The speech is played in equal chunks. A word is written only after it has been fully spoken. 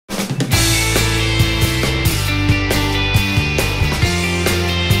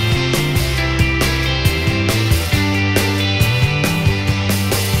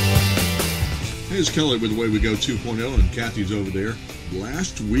is Kelly with The Way We Go 2.0, and Kathy's over there.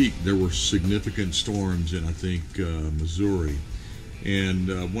 Last week there were significant storms in, I think, Missouri. And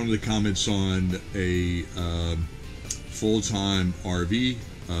one of the comments on a full-time RV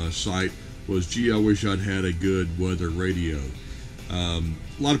site was, gee, I wish I'd had a good weather radio. A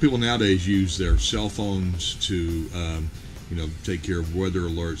lot of people nowadays use their cell phones to take care of weather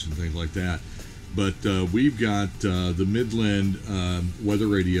alerts and things like that. But we've got the Midland weather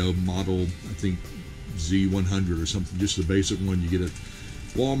radio model, I think Z100 or something, just the basic one you get at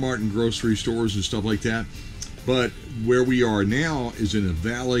Walmart and grocery stores and stuff like that. But where we are now is in a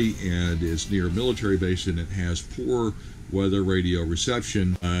valley, and it's near a military base, and it has poor weather radio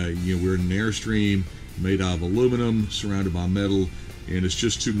reception. We're in an Airstream made out of aluminum, surrounded by metal, and it's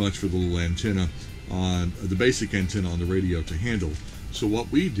just too much for the little antenna on the basic antenna on the radio to handle. So what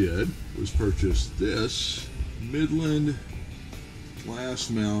we did was purchase this Midland glass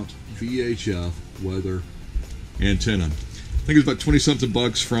mount VHF weather antenna. I think it's about 20-something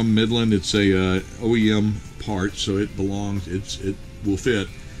bucks from Midland. It's a OEM part, so it belongs. It will fit.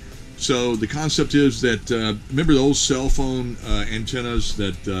 So the concept is that remember those cell phone antennas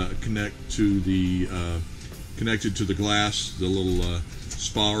that connected to the glass, the little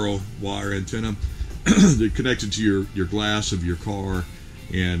spiral wire antenna. They're connected to your glass of your car,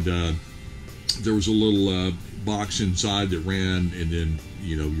 and there was a little box inside that ran, and then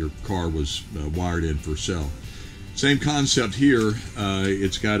your car was wired in for cell. Same concept here.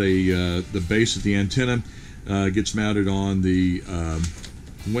 It's got the base of the antenna gets mounted on the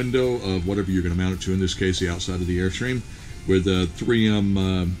window of whatever you're going to mount it to. In this case, the outside of the Airstream, with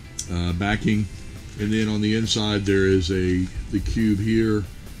 3M backing, and then on the inside there is the cube here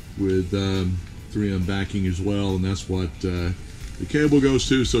with 3M backing as well, and that's what the cable goes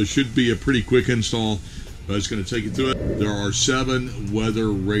to. So it should be a pretty quick install, but it's going to take you through it. There are 7 weather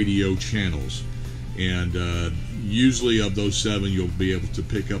radio channels, and usually of those 7 you'll be able to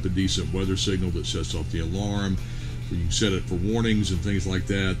pick up a decent weather signal that sets off the alarm. You can set it for warnings and things like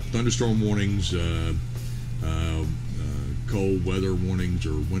that, thunderstorm warnings, cold weather warnings,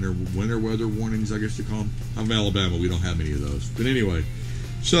 or winter weather warnings, I guess you call them. I'm from Alabama, we don't have many of those, but anyway.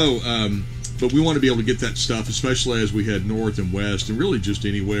 So but we want to be able to get that stuff, especially as we head north and west, and really just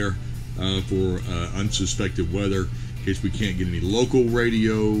anywhere for unsuspected weather, in case we can't get any local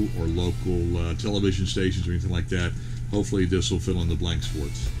radio or local television stations or anything like that. Hopefully this will fill in the blanks for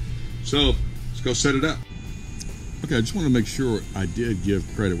us. So let's go set it up. Okay, I just want to make sure I did give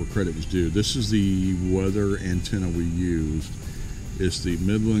credit where credit was due. This is the weather antenna we used. It's the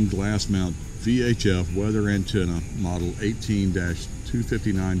Midland glass mount VHF weather antenna, model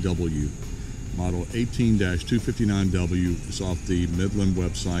 18-259W. Model 18-259W is off the Midland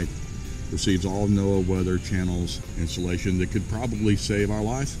website. Receives all NOAA weather channels installation that could probably save our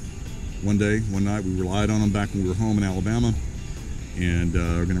life. One day, one night, we relied on them back when we were home in Alabama, and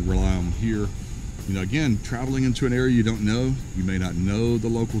we're going to rely on them here. Again, traveling into an area you don't know, you may not know the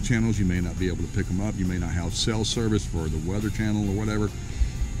local channels, you may not be able to pick them up, you may not have cell service for the weather channel or whatever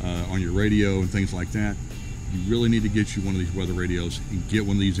on your radio and things like that. You really need to get you one of these weather radios and get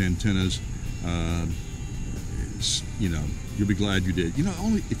one of these antennas. You'll be glad you did.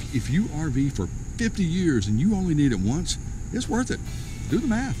 Only if you RV for 50 years and you only need it once, it's worth it. Do the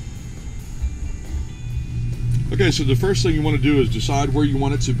math. Okay, so the first thing you want to do is decide where you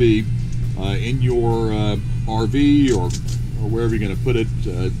want it to be in your RV or wherever you're going to put it.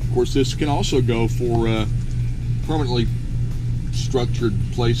 Of course, this can also go for permanently structured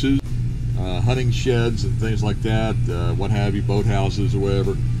places, hunting sheds and things like that, what have you, boathouses or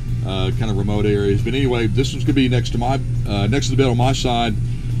whatever, kind of remote areas. But anyway, this one's going to be next to the bed on my side.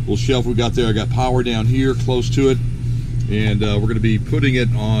 Little shelf we got there. I got power down here close to it, and we're going to be putting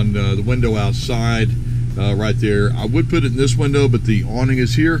it on the window outside right there. I would put it in this window, but the awning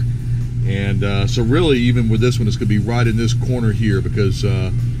is here. And so really, even with this one, it's going to be right in this corner here, because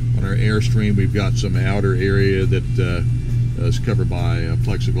on our Airstream we've got some outer area that is covered by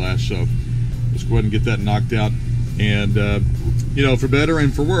plexiglass. So let's go ahead and get that knocked out. And for better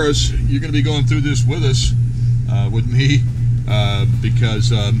and for worse, you're going to be going through this with us, with me,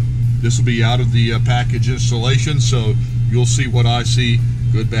 because this will be out of the package installation. So you'll see what I see,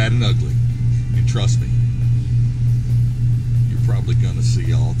 good, bad, and ugly. And trust me, you're probably going to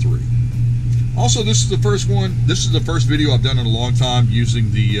see all 3. Also, this is the first one. This is the first video I've done in a long time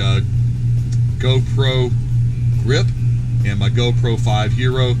using the GoPro grip and my GoPro 5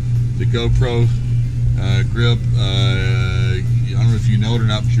 Hero. The GoPro grip, I don't know if you know it or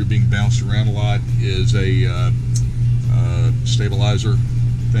not, but you're being bounced around a lot, is a stabilizer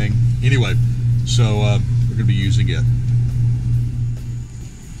thing. Anyway, so we're going to be using it.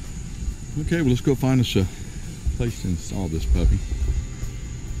 Okay, well, let's go find us a place to install this puppy.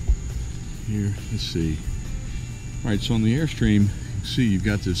 Here, let's see. All right, so on the Airstream, you can see you've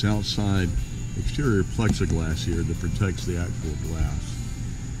got this outside exterior plexiglass here that protects the actual glass.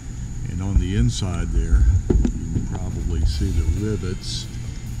 And on the inside there, you can probably see the rivets.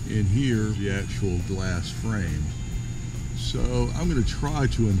 And here, the actual glass frame. So I'm going to try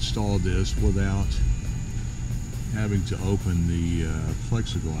to install this without having to open the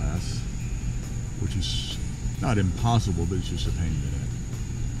plexiglass, which is not impossible, but it's just a pain in the neck.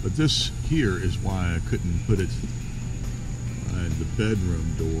 But this here is why I couldn't put it in the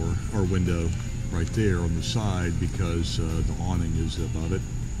bedroom door or window right there on the side, because the awning is above it.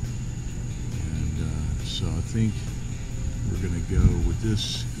 And so I think we're going to go with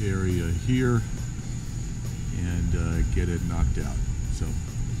this area here and get it knocked out. So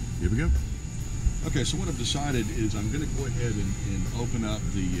here we go. Okay, so what I've decided is I'm going to go ahead and open up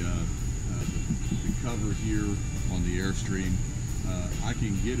the cover here on the Airstream. I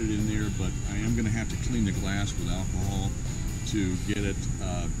can get it in there, but I am going to have to clean the glass with alcohol to get it,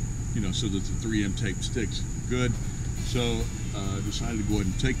 you know, so that the 3M tape sticks good. So I decided to go ahead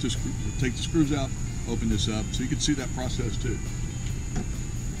and take the screws out, open this up, so you can see that process too.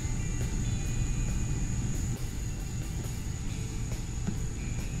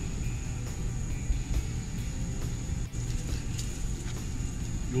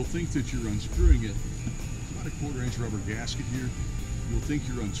 You'll think that you're unscrewing it. It's about a 1/4 inch rubber gasket here. You'll think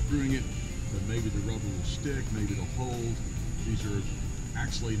you're unscrewing it, but maybe the rubber will stick, maybe it'll hold. These are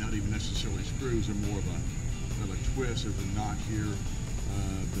actually not even necessarily screws, they're more of a twist. There's a knot here,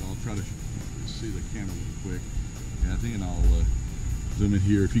 but I'll try to see the camera real quick. And I think I'll zoom in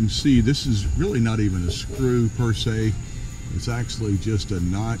here. If you can see, this is really not even a screw per se. It's actually just a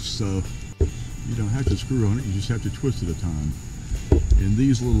notch, so you don't have to screw on it, you just have to twist it a time. And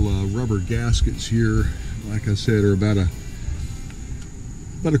these little rubber gaskets here, like I said, are about a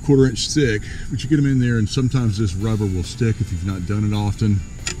 1/4 inch thick, but you get them in there and sometimes this rubber will stick if you've not done it often,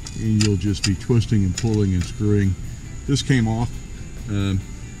 and you'll just be twisting and pulling and screwing. This came off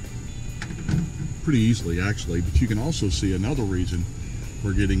pretty easily actually, but you can also see another reason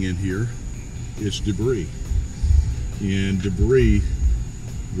we're getting in here. It's debris, and debris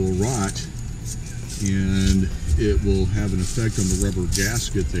will rot and it will have an effect on the rubber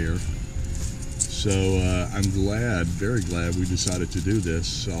gasket there. So I'm glad, very glad we decided to do this.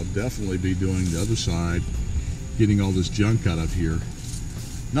 So I'll definitely be doing the other side, getting all this junk out of here.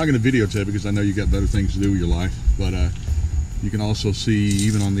 I'm not going to videotape it because I know you got better things to do with your life, but you can also see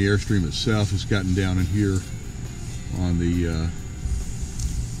even on the Airstream itself, it's gotten down in here on the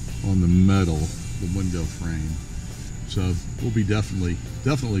metal, the window frame. So we'll be definitely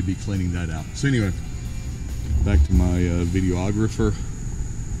be cleaning that out. So anyway, back to my videographer.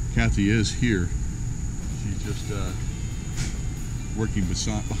 Kathy is here. She's just working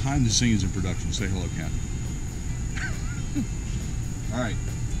behind the scenes in production. Say hello, Kathy. All right.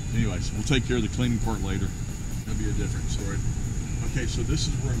 Anyways, we'll take care of the cleaning part later. That'll be a different story. Okay, so this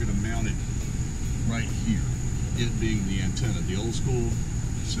is where I'm going to mount it right here. It being the antenna, the old school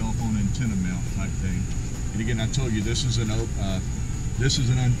cell phone antenna mount type thing. And again, I told you this is an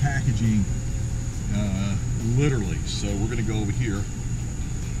unpackaging, literally. So we're going to go over here.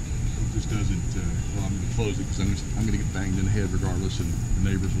 Hope this doesn't. Well, I'm going to close it because I'm going to get banged in the head regardless, and the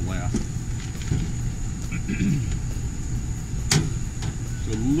neighbors will laugh.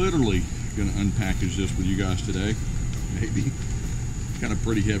 So literally going to unpackage this with you guys today. Maybe kind of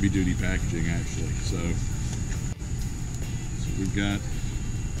pretty heavy duty packaging actually. So we've got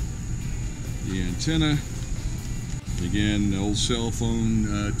the antenna. Again, the old cell phone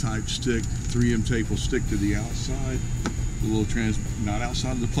type stick. 3M tape will stick to the outside. The little not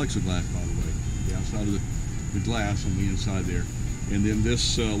outside of the plexiglass, by the way. The outside of the glass on the inside there. And then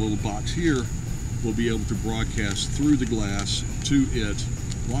this little box here will be able to broadcast through the glass to it.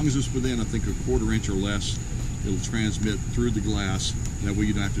 As long as it's within, I think, a 1/4 inch or less, it'll transmit through the glass. That way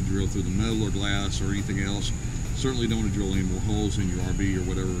you don't have to drill through the metal or glass or anything else. Certainly don't want to drill any more holes in your RV or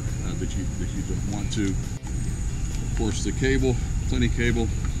whatever that you don't want to. Of course, the cable, plenty of cable,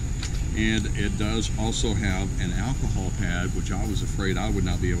 and it does also have an alcohol pad, which I was afraid I would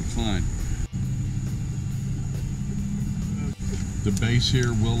not be able to find. The base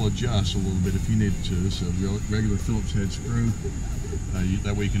here will adjust a little bit if you need to. This is a regular Phillips head screw.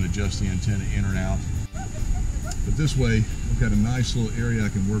 That way you can adjust the antenna in or out. But this way, I've got a nice little area I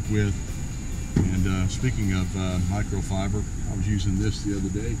can work with. And speaking of microfiber, I was using this the other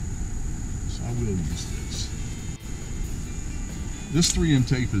day, so I will use this. This 3M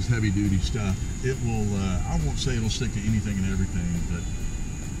tape is heavy duty stuff. It will, I won't say it'll stick to anything and everything, but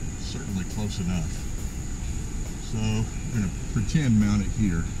certainly close enough. So I'm going to pretend mount it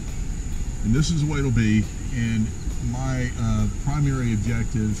here. And this is the way it'll be. And my primary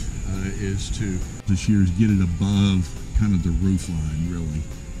objective is to this year is get it above kind of the roof line, really.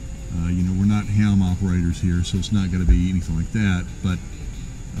 You know, we're not ham operators here, so it's not going to be anything like that, but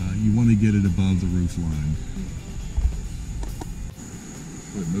you want to get it above the roof line.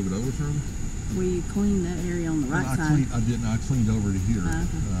 Wait, move it over further? Well, you cleaned that area on the right side. I didn't. I cleaned over to here.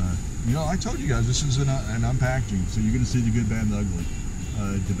 You know, I told you guys this is an unpackaging, so you're going to see the good, bad, and the ugly.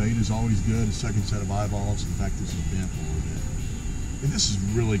 Debate is always good. A second set of eyeballs. In fact, this is bent a little bit. And this is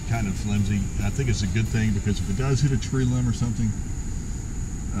really kind of flimsy. And I think it's a good thing because if it does hit a tree limb or something,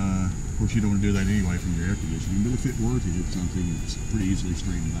 of course you don't want to do that anyway from your air conditioning. But if it were to hit something, it's pretty easily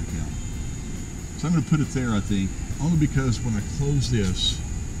straightened back out. So I'm going to put it there, I think, only because when I close this,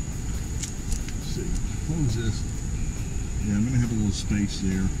 let's see, close this. Yeah, I'm going to have a little space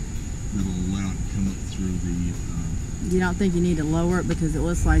there that'll allow it to come up through the. You don't think you need to lower it because it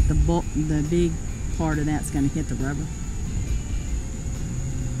looks like the big part of that's going to hit the rubber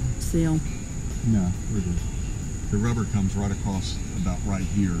seal? No, we're good. The rubber comes right across about right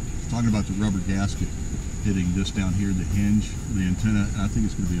here. Talking about the rubber gasket hitting this down here, the hinge, the antenna. I think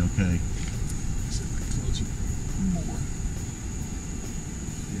it's going to be okay. Let's see if I can close it more.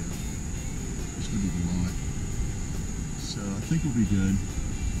 Yeah, it's going to be below it. So I think we'll be good.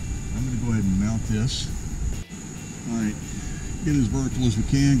 I'm going to go ahead and mount this. All right, get as vertical as we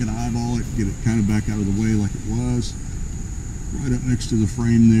can, gonna eyeball it, get it kind of back out of the way like it was. Right up next to the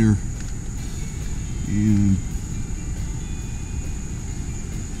frame there. And,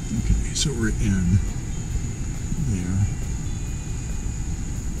 okay, so we're in there.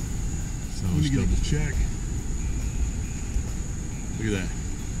 So let's double check. Look at that.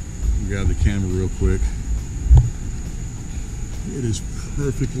 Grab the camera real quick. It is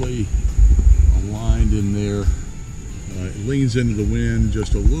perfectly aligned in there. It leans into the wind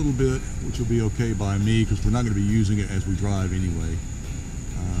just a little bit, which will be okay by me because we're not going to be using it as we drive anyway.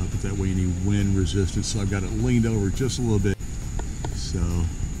 But that way you need wind resistance, so I've got it leaned over just a little bit. So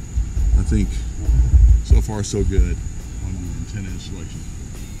I think so far so good on the antenna installation.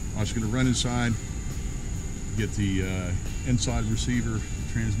 I'm just going to run inside, get the inside receiver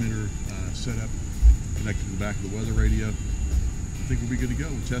transmitter set up, connected to the back of the weather radio. I think we'll be good to go.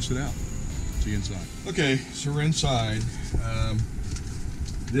 We'll test it out. See you inside. Okay, so we're inside.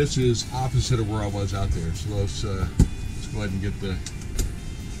 This is opposite of where I was out there. So let's go ahead and get the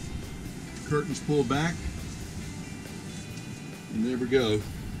curtains pulled back. And there we go.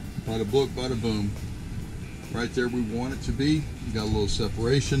 Bada book, bada boom. Right there we want it to be. You got a little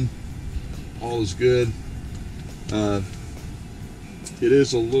separation. All is good. It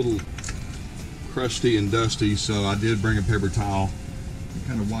is a little crusty and dusty, so I did bring a paper towel.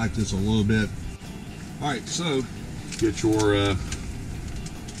 Kind of wipe this a little bit. All right, so get your. I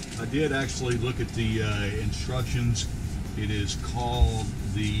did actually look at the instructions. It is called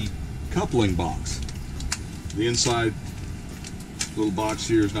the coupling box. The inside little box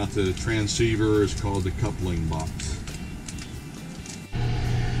here is not the transceiver. It's called the coupling box.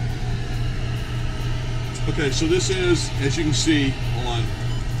 Okay, so this is, as you can see, hold on,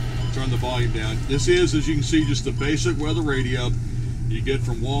 turn the volume down. This is, as you can see, just the basic weather radio you get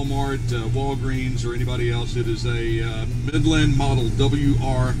from Walmart, Walgreens, or anybody else. It is a Midland model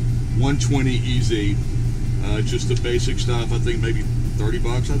WR120EZ. Just the basic stuff. I think maybe 30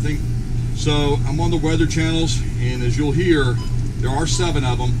 bucks, I think. So I'm on the weather channels, and as you'll hear, there are 7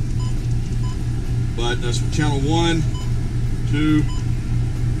 of them. But that's channel 1, 2.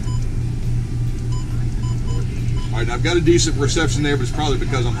 All right, I've got a decent reception there, but it's probably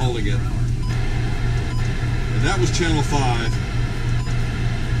because I'm holding it. And that was channel 5.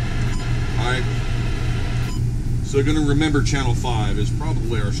 Alright, so you're going to remember channel 5 is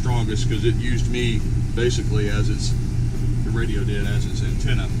probably our strongest because it used me basically as the radio did as its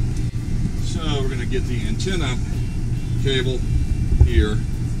antenna. So we're going to get the antenna cable here.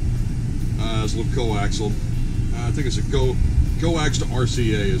 It's a little coaxial. I think it's a coax to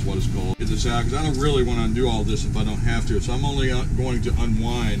RCA is what it's called. Get this out because I don't really want to do all this if I don't have to. So I'm only going to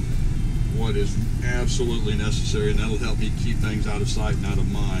unwind what is absolutely necessary, and that'll help me keep things out of sight and out of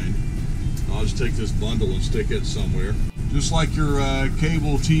mind. I'll just take this bundle and stick it somewhere. Just like your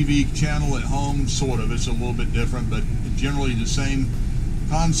cable TV channel at home, sort of. It's a little bit different, but generally the same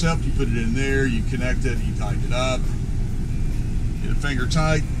concept. You put it in there, you connect it, you tighten it up, get it finger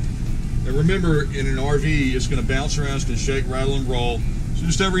tight. And remember, in an RV, it's going to bounce around, it's going to shake, rattle, and roll. So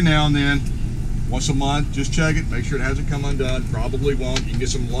just every now and then, once a month, just check it, make sure it hasn't come undone. Probably won't. You can get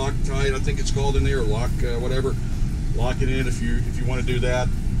some Loctite, I think it's called in there, or lock whatever. Lock it in if you want to do that.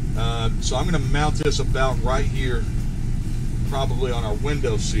 So I'm going to mount this about right here, probably on our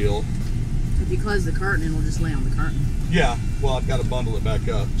window sill. If you close the curtain, it'll just lay on the curtain. Yeah, well, I've got to bundle it back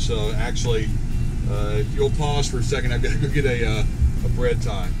up. So actually, if you'll pause for a second, I've got to go get a bread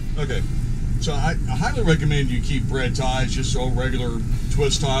tie. Okay, so I highly recommend you keep bread ties, just old regular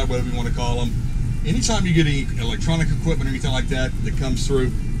twist tie, whatever you want to call them. Anytime you get any electronic equipment or anything like that that comes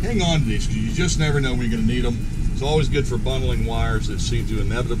through, hang on to these, because you just never know when you're going to need them. It's always good for bundling wires that seem to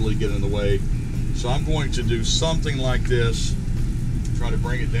inevitably get in the way. So I'm going to do something like this, try to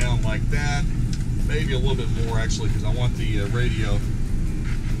bring it down like that, maybe a little bit more actually, because I want the radio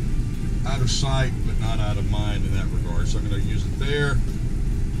out of sight but not out of mind in that regard. So I'm going to use it there,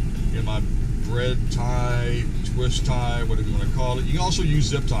 get my bread tie, twist tie, whatever you want to call it. You can also use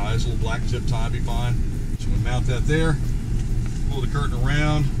zip ties, a little black zip tie would be fine. So I'm going to mount that there, pull the curtain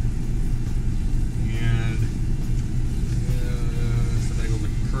around, and finagle the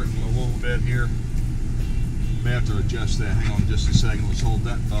curtain a little bit here. May have to adjust that. Hang on just a second. Let's hold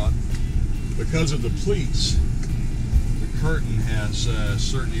that thought. Because of the pleats, the curtain has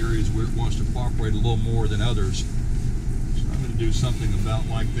certain areas where it wants to cooperate a little more than others. So I'm going to do something about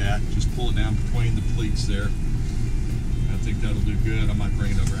like that. Just pull it down between the pleats there. I think that'll do good. I might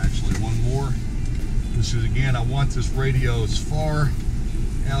bring it over actually one more. This is, again, I want this radio as far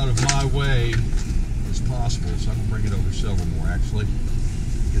out of my way as possible. So I'm going to bring it over several more actually.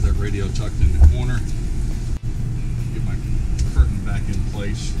 Get that radio tucked in the corner. Get my curtain back in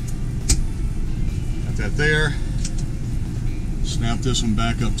place. Got that there. Snap this one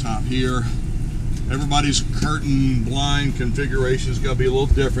back up top here. Everybody's curtain blind configuration is going to be a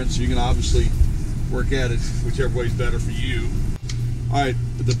little different, so you can obviously work at it whichever way is better for you. Alright,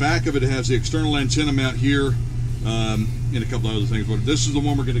 at the back of it has the external antenna mount here, and a couple other things, but this is the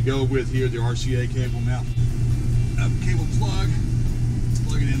one we're going to go with here, the RCA cable mount. Cable plug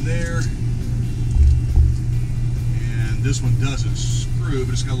it in there, and this one doesn't screw,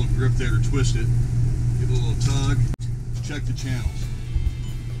 but it's got a little grip there to twist it. Give it a little tug. Check the channels.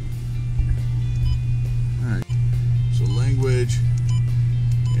 Alright, so language,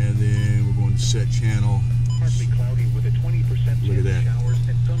 and then we're going to set channel. Partly cloudy with a 20% chance Look at that. of showers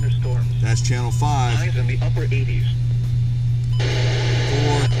and thunderstorms. That's channel 5. Highs in the upper 80s.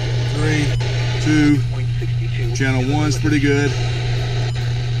 4, 3, 2. Channel 1's pretty good.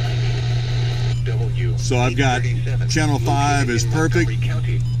 So I've got channel 5 is perfect.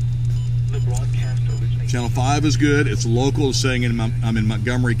 Channel 5 is good. It's local. It's saying I'm in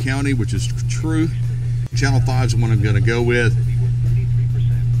Montgomery County, which is true. Channel 5 is the one I'm going to go with.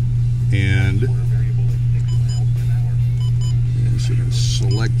 And so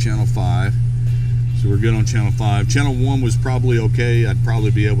select channel 5. So we're good on channel 5. Channel 1 was probably okay. I'd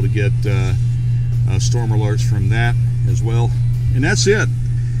probably be able to get storm alerts from that as well. And that's it.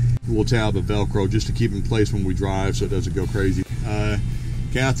 We'll tab a Velcro just to keep in place when we drive so it doesn't go crazy.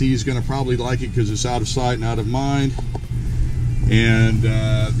 Kathy's going to probably like it because it's out of sight and out of mind. And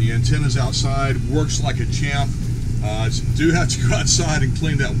the antenna's outside, works like a champ. Do have to go outside and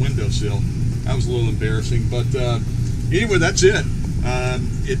clean that windowsill. That was a little embarrassing, but anyway, that's it.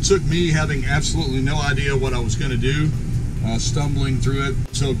 It took me having absolutely no idea what I was going to do, stumbling through it.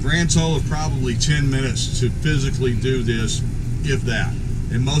 So grand total of probably 10 minutes to physically do this, if that.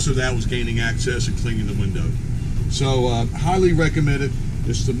 And most of that was gaining access and cleaning the window. So highly recommend it.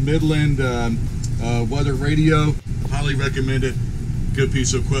 It's the Midland weather radio. Highly recommend it. Good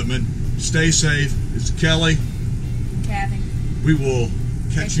piece of equipment. Stay safe. It's Kelly. Kathy. We will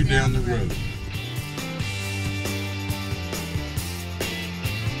catch you down the road.